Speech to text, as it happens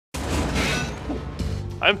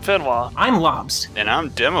I'm Fenwa. I'm Lobst. And I'm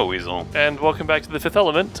Demo Weasel. And welcome back to the Fifth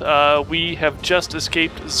Element. We have just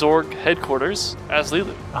escaped Zorg headquarters as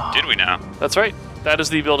Lilu. Oh. Did we now? That's right. That is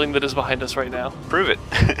the building that is behind us right now. Prove it.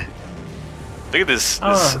 Look at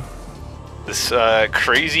this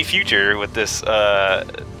crazy future with this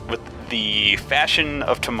with the fashion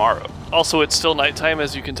of tomorrow. Also, it's still nighttime,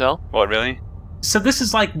 as you can tell. What, really? So this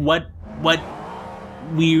is like what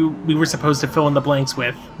we were supposed to fill in the blanks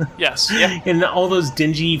with. Yes. Yeah. In all those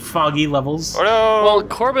dingy, foggy levels. Oh no! Well,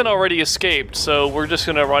 Corbin already escaped, so we're just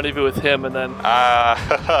going to rendezvous with him and then...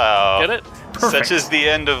 Get it? Perfect. Such is the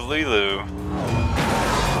end of Lilu.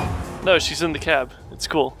 No, she's in the cab. It's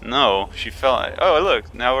cool. No, she fell. Oh,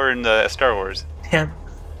 look! Now we're in the Star Wars, Yeah.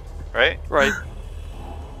 right? Right.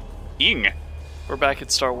 Ying. We're back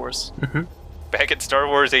at Star Wars. Back at Star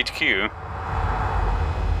Wars HQ.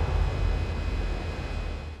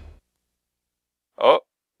 Oh,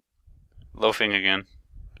 loafing again.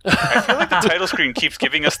 I feel like the title screen keeps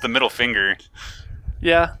giving us the middle finger.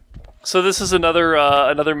 Yeah. So this is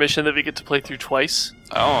another mission that we get to play through twice.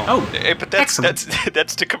 Oh, hey, but that's excellent.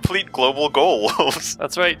 that's to complete global goals.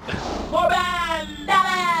 That's right.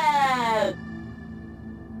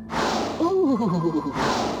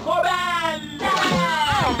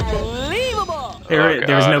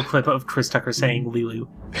 There's no clip of Chris Tucker saying Lilu.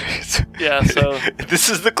 Yeah, so... This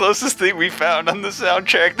is the closest thing we found on the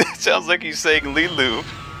soundtrack that sounds like he's saying Lilu.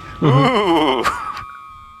 Ooh.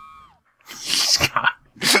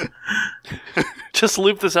 Just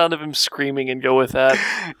loop the sound of him screaming and go with that.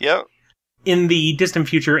 Yep. In the distant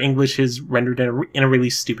future, English is rendered in a really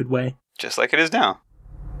stupid way. Just like it is now.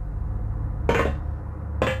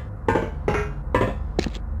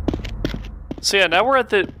 So yeah, now we're at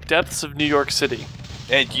the depths of New York City.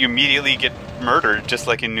 And you immediately get murdered, just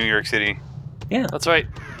like in New York City. Yeah. That's right.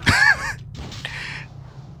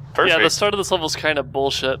 Perfect. Yeah, the start of this level is kind of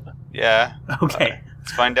bullshit. Yeah. Okay.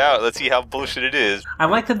 Let's find out. Let's see how bullshit it is. I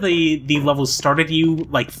like that the levels started you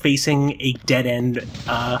like facing a dead end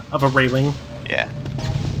of a railing. Yeah.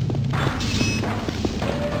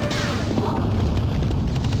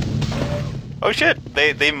 Oh shit!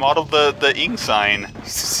 They modeled the ing sign.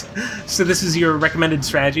 So this is your recommended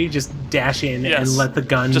strategy: just dash in Yes. and let the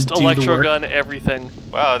gun Just do the electro work. gun everything.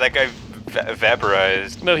 Wow, that guy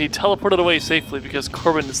vaporized. No, he teleported away safely because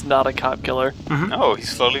Corbin is not a cop killer. No, he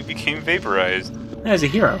slowly became vaporized. As a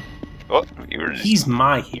hero, Oh, you were just he's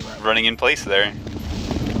my hero. running in place there.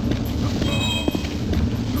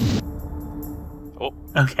 Oh,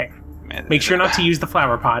 Okay. man. Make sure not to use the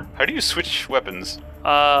flower pot. How do you switch weapons?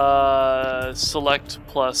 Select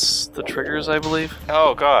plus the triggers, I believe.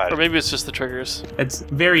 Oh god. Or maybe it's just the triggers. It's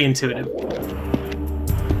very intuitive.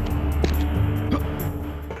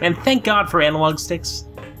 And thank God for analog sticks.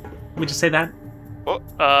 Would you say that? Oh,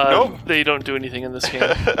 nope. They don't do anything in this game.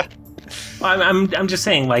 I'm just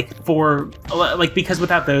saying, because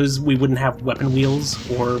without those, we wouldn't have weapon wheels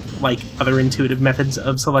or other intuitive methods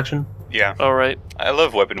of selection. Yeah. Alright. I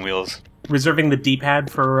love weapon wheels. Reserving the D-pad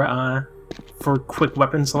for quick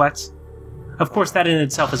weapon selects. Of course, that in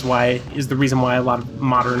itself is the reason why a lot of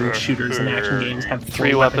modern shooters and action games have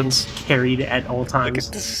Three weapons carried at all Look times.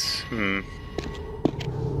 at this.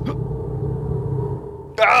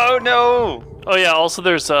 Oh no! Oh yeah, also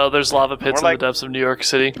there's lava pits in like- the depths of New York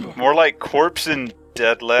City. More like corpse and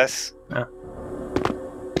deadless.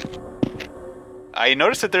 I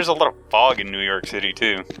noticed that there's a lot of fog in New York City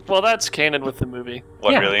too. Well, that's canon with the movie.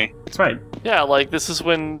 What, Yeah. really? That's right. Yeah, like this is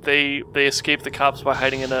when they escape the cops by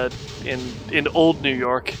hiding in old New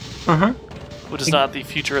York, which is not the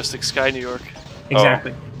futuristic Sky New York.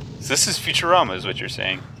 Exactly. So this is Futurama, is what you're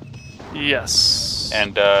saying. Yes.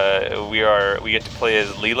 And we get to play as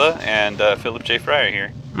Leela and Philip J. Fryer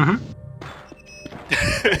here.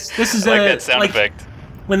 This is I like that sound effect.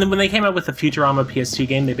 When they came out with the Futurama PS2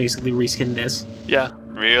 game, they basically reskinned this. Yeah.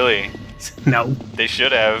 Really? No. They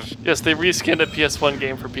should have. Yes, they reskinned a PS1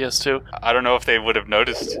 game for PS2. I don't know if they would have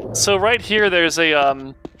noticed. So right here, there's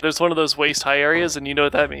one of those waist high areas, and you know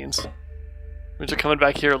what that means. Which are coming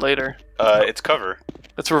back here later. It's cover.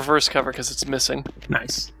 It's reverse cover because it's missing.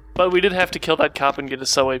 Nice. But we did have to kill that cop and get a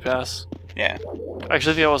subway pass. Yeah. Actually, I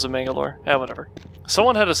think that was in Mangalore. Yeah, whatever.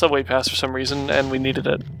 Someone had a subway pass for some reason, and we needed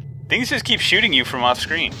it. Things just keep shooting you from off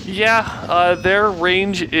screen. Yeah, their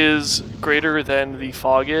range is greater than the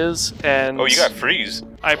fog is, and... Oh, you got freeze.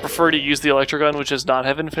 I prefer to use the electrogun, which does not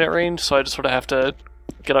have infinite range, so I just sort of have to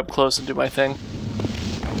get up close and do my thing.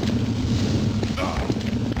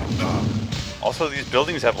 Also, these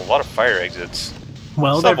buildings have a lot of fire exits.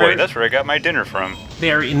 Well, Subway, that's where I got my dinner from.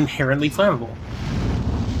 they're inherently flammable.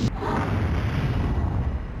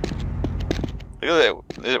 Look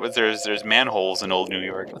at There's manholes in old New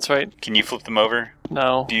York. That's right. Can you flip them over?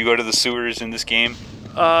 No. Do you go to the sewers in this game?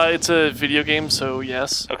 It's a video game, so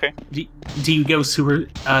yes. Okay. Do you go sewer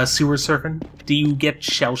surfing? Do you get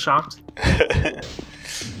shell shocked?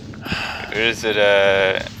 Is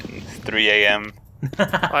it 3 a.m.?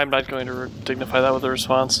 I'm not going to dignify that with a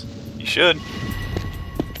response. You should.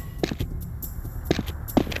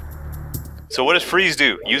 So what does freeze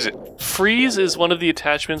do? Use it. Freeze is one of the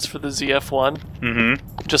attachments for the ZF-1.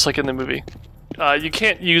 Mm-hmm. Just like in the movie. You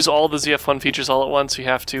can't use all the ZF-1 features all at once. You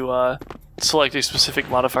have to select a specific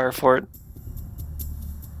modifier for it.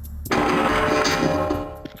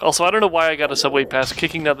 Also, I don't know why I got a subway pass.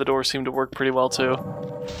 Kicking down the door seemed to work pretty well, too.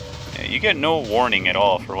 Yeah, you get no warning at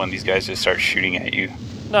all for when these guys just start shooting at you.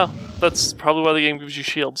 No, that's probably why the game gives you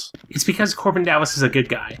shields. It's because Corbin Dallas is a good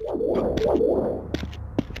guy.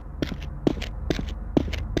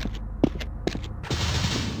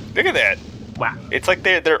 Look at that. Wow. It's like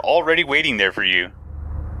they're already waiting there for you.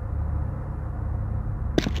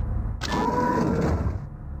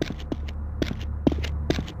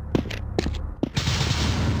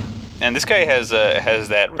 And this guy has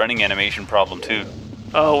that running animation problem too.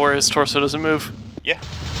 Oh, where his torso doesn't move? Yeah.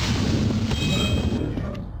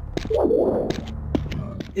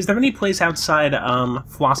 Is there any place outside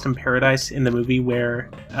Flossed in Paradise in the movie where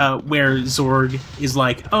Zorg is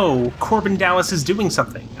like, oh, Corbin Dallas is doing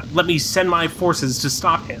something. Let me send my forces to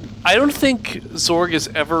stop him. I don't think Zorg is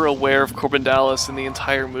ever aware of Corbin Dallas in the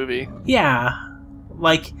entire movie. Yeah.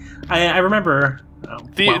 Like, I remember...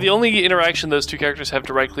 The only interaction those two characters have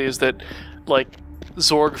directly is that, like,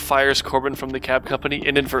 Zorg fires Corbin from the cab company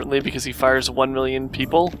inadvertently because he fires 1 million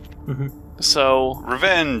people. Mm-hmm. So...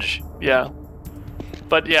 Revenge! Yeah.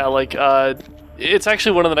 But yeah, like, it's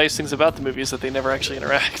actually one of the nice things about the movie is that they never actually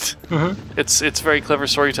interact. Mm-hmm. It's very clever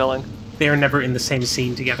storytelling. They are never in the same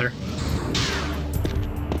scene together.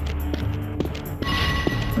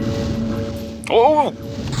 Oh!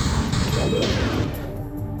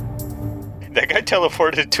 That guy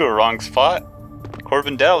teleported to a wrong spot.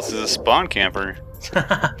 Corbin Dallas is a spawn camper.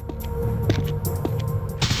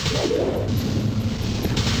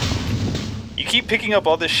 You keep picking up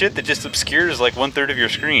all this shit that just obscures like 1/3 of your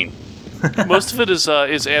screen. Most of it is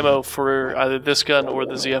ammo for either this gun or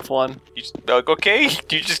the ZF-1. You just, like, okay,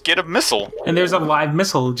 you just get a missile. And there's a live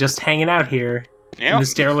missile just hanging out here Yeah. in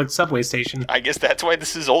this derelict subway station. I guess that's why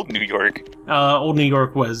this is old New York. Old New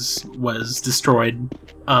York was destroyed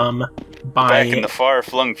by... Back in the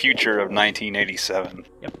far-flung future of 1987.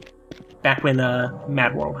 Yep. Back when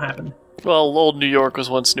Mad World happened. Well, old New York was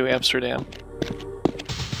once New Amsterdam.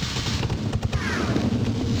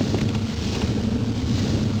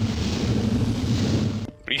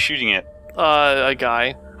 What are you shooting at? A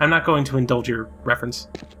guy. I'm not going to indulge your reference.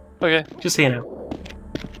 Okay. Just so you know.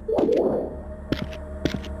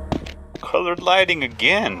 Colored lighting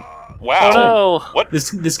again. Wow. Oh no! What?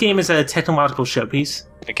 This game is a technological showpiece.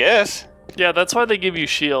 I guess. Yeah, that's why they give you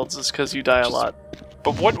shields, is because you die a lot.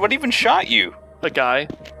 But what even shot you? A guy.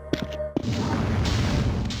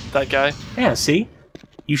 That guy. Yeah, see?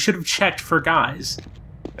 You should have checked for guys.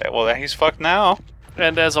 Well, he's fucked now.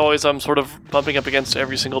 And as always, I'm sort of bumping up against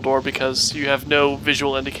every single door because you have no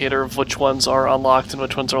visual indicator of which ones are unlocked and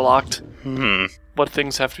which ones are locked. Hmm. What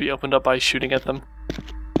things have to be opened up by shooting at them.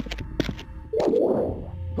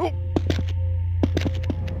 Oh.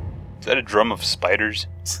 Is that a drum of spiders?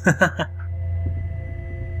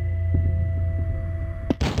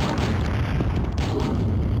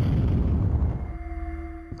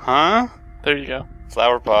 Huh? There you go.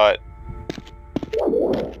 Flower pot.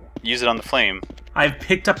 Use it on the flame. I've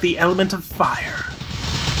picked up the element of fire.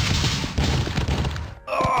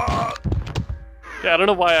 Yeah, I don't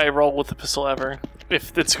know why I roll with the pistol ever,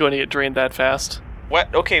 if it's going to get drained that fast.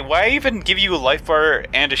 What? Okay, why even give you a life bar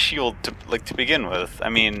and a shield to begin with? I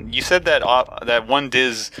mean, you said that that one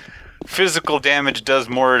Diz physical damage does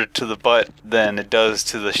more to the butt than it does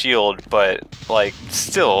to the shield, but like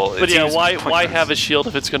still. But yeah, why have a shield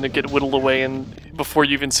if it's going to get whittled away and before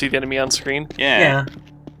you even see the enemy on screen? Yeah.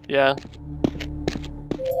 Yeah.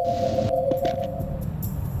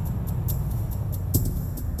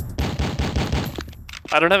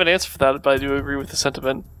 I don't have an answer for that, but I do agree with the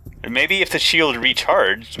sentiment. Maybe if the shield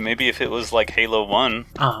recharged, maybe if it was like Halo 1.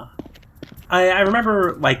 I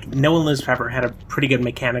remember, like, No One Lives Forever had a pretty good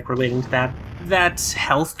mechanic relating to that. That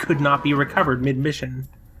health could not be recovered mid-mission.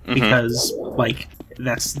 Because, like,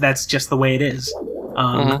 that's just the way it is.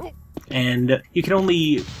 And you can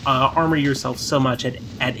only armor yourself so much at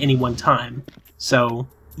any one time. So,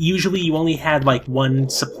 usually you only had, like, one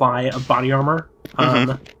supply of body armor.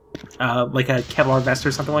 Like a Kevlar vest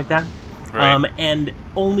or something like that. Right. And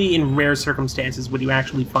only in rare circumstances would you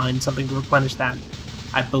actually find something to replenish that,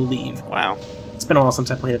 I believe. Wow. It's been a while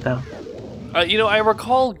since I played it, though. I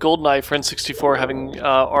recall GoldenEye for N64 having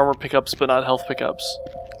armor pickups but not health pickups.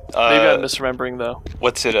 Maybe I'm misremembering, though.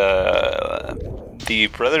 What's it, the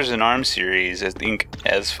Brothers in Arms series, I think,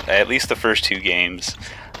 as at least the first 2 games,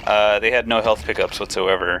 they had no health pickups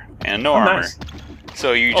whatsoever, and no armor. Nice.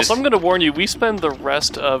 So you just... Also, I'm going to warn you, we spend the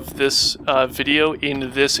rest of this video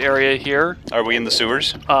in this area here. Are we in the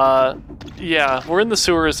sewers? Yeah, we're in the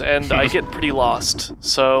sewers, and I get pretty lost,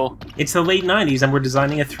 so... It's the late 90s, and we're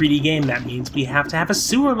designing a 3D game. That means we have to have a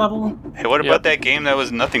sewer level. Hey, what about that game that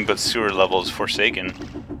was nothing but sewer levels, Forsaken?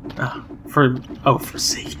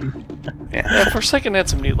 Forsaken. Yeah, Forsaken had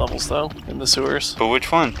some neat levels, though, in the sewers. But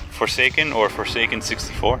which one? Forsaken or Forsaken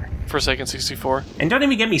 64? Forsaken 64. And don't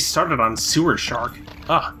even get me started on Sewer Shark.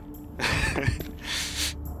 Ugh.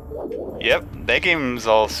 Yep, that game's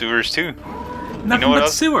all sewers too. Nothing You know what but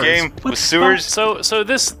else sewers. game What with the sewers? So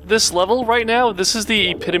this level right now, this is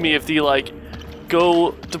the epitome of the, like,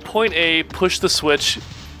 go to point A, push the switch,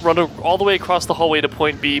 run all the way across the hallway to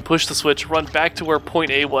point B, push the switch, run back to where point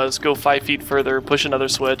A was, go 5 feet further, push another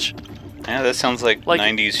switch. Yeah, that sounds like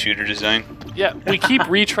 90s shooter design. Yeah, we keep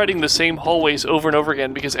retreading the same hallways over and over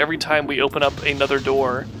again because every time we open up another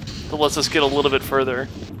door that lets us get a little bit further.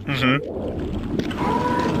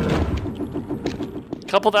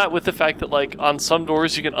 Couple that with the fact that, like, on some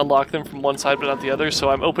doors you can unlock them from one side but not the other, so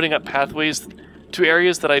I'm opening up pathways to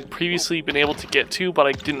areas that I'd previously been able to get to, but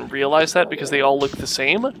I didn't realize that because they all look the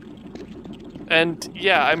same. And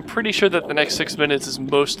yeah, I'm pretty sure that the next 6 minutes is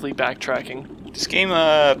mostly backtracking. This game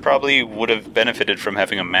probably would have benefited from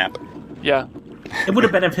having a map. Yeah. It would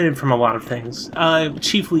have benefited from a lot of things,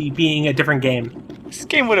 chiefly being a different game. This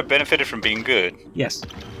game would have benefited from being good. Yes.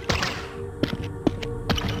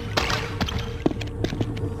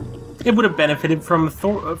 It would have benefited from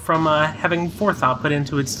having forethought put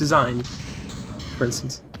into its design, for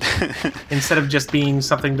instance, instead of just being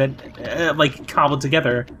something that, like, cobbled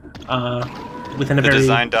together within a The very...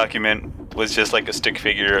 design document was just like a stick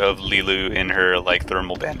figure of Lilu in her, like,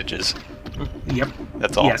 thermal bandages. Yep.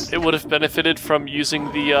 That's all. Yes. It would have benefited from using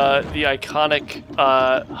the iconic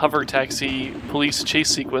hover taxi police chase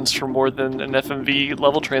sequence for more than an FMV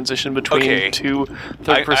level transition between two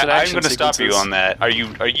third-person action I'm going to stop you on that. Are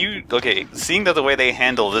you okay? Seeing that the way they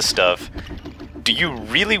handle this stuff, do you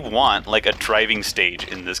really want like a driving stage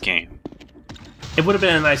in this game? It would have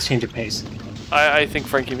been a nice change of pace. I think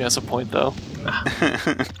Frankie has a point, though.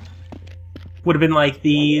 Would have been like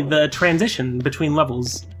the transition between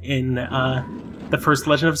levels in the first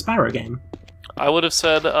Legend of Spyro game. I would have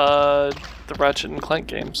said the Ratchet and Clank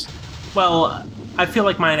games. Well, I feel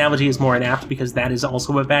like my analogy is more inapt because that is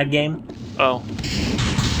also a bad game. Oh.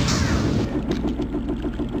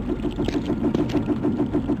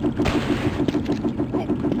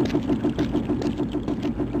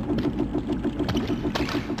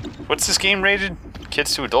 What's this game rated?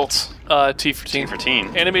 Kids to adults? T for teen. T for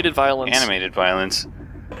teen. Animated violence. Animated violence.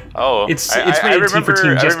 Oh, It's rated T for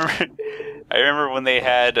teen. I remember when they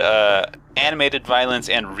had animated violence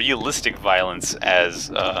and realistic violence as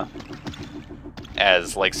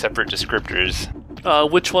like separate descriptors.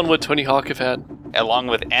 Which one would Tony Hawk have had? Along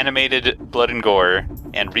with animated blood and gore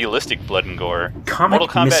and realistic blood and gore. Comic Mortal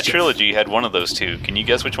Kombat Mischief. Trilogy had one of those two. Can you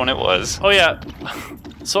guess which one it was? Oh yeah.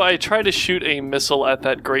 So I tried to shoot a missile at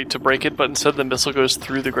that grate to break it, but instead the missile goes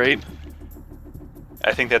through the grate.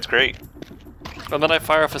 I think that's great. And then I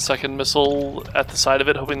fire off a second missile at the side of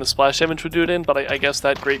it, hoping the splash damage would do it in, but I guess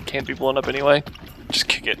that grate can't be blown up anyway. Just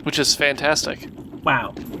kick it. Which is fantastic.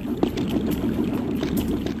 Wow.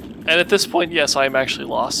 And at this point, yes, I am actually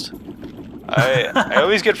lost. I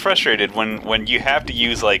always get frustrated when you have to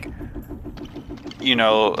use, like, you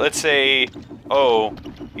know, let's say, oh,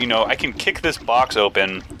 you know, I can kick this box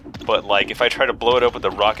open, but, like, if I try to blow it up with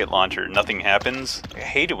a rocket launcher, nothing happens. I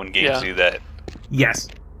hate it when games do that. Yes.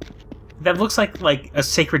 That looks like a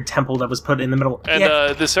sacred temple that was put in the middle.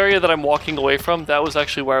 And this area that I'm walking away from, that was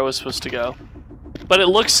actually where I was supposed to go. But it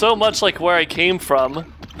looks so much like where I came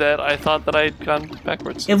from that I thought that I'd gone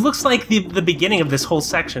backwards. It looks like the beginning of this whole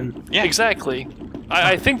section. Yeah. Exactly.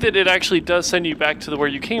 I think that it actually does send you back to where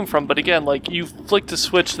you came from, but again, like, you flicked a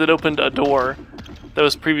switch that opened a door that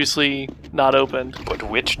was previously not opened. But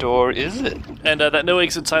which door is it? And that no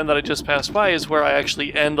exit sign that I just passed by is where I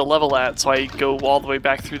actually end the level at, so I go all the way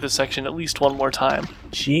back through this section at least one more time.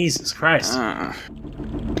 Jesus Christ.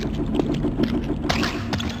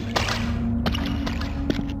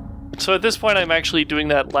 So at this point, I'm actually doing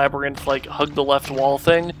that labyrinth, like, hug the left wall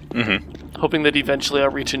thing, hoping that eventually I'll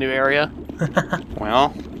reach a new area.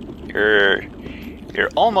 Well, you're You're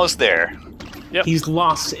almost there. Yep. He's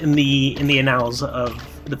lost in the annals of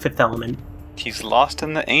the Fifth Element. He's lost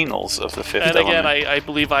in the annals of the Fifth And Element. again, I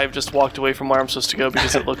believe I've just walked away from where I'm supposed to go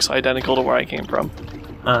because it looks identical to where I came from.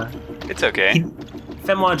 It's okay.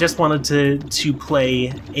 Femlaw just wanted to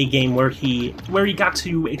play a game where he got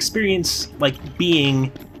to experience like being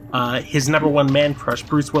his #1 man crush,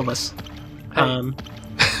 Bruce Willis. Hey.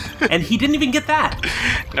 And he didn't even get that.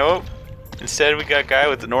 Nope. Instead, we got a guy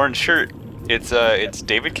with an orange shirt. It's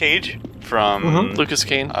David Cage from Lucas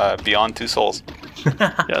Kane. Beyond Two Souls.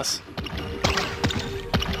 Yes.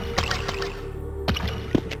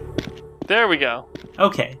 There we go.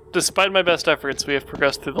 Okay. Despite my best efforts, we have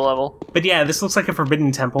progressed through the level. But yeah, this looks like a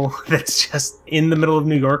forbidden temple that's just in the middle of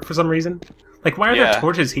New York for some reason. Like, why are there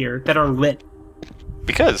torches here that are lit?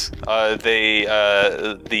 Because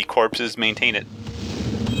the corpses maintain it.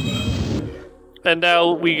 And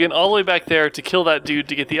now we get all the way back there to kill that dude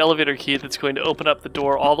to get the elevator key that's going to open up the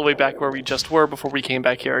door all the way back where we just were before we came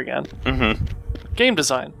back here again. Mm-hmm. Game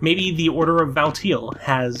design. Maybe the Order of Valtiel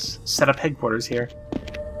has set up headquarters here.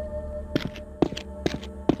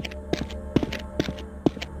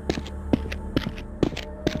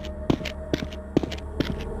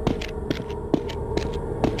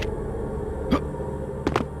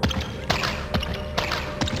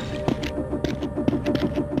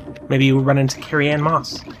 Maybe we'll run into Carrie-Anne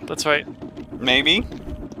Moss. That's right. Maybe.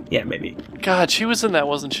 Yeah, maybe. God, she was in that,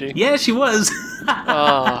 wasn't she? Yeah, she was.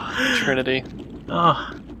 Oh, Trinity.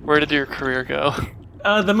 Oh. Where did your career go?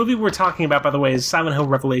 The movie we're talking about, by the way, is Silent Hill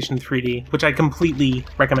Revelation 3D, which I completely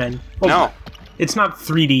recommend. Well, No. It's not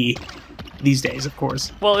 3D these days, of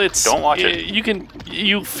course. Well, it's Don't watch it.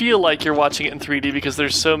 You feel like you're watching it in 3D because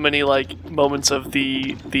there's so many like moments of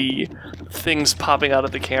the things popping out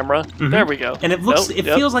of the camera. There we go. And it looks,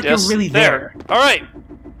 feels like you're really there. All right,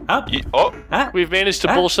 Up. Ah. we've managed to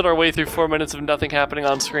bullshit our way through 4 minutes of nothing happening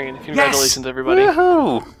on screen. Congratulations, everybody!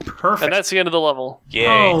 Woohoo! Perfect. And that's the end of the level. Yay.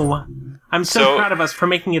 Oh, I'm so proud of us for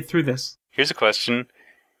making it through this. Here's a question.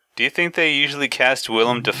 Do you think they usually cast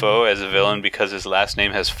Willem Dafoe as a villain because his last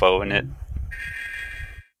name has Foe in it?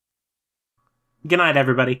 Good night,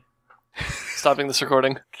 everybody. Stopping this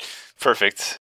recording. Perfect.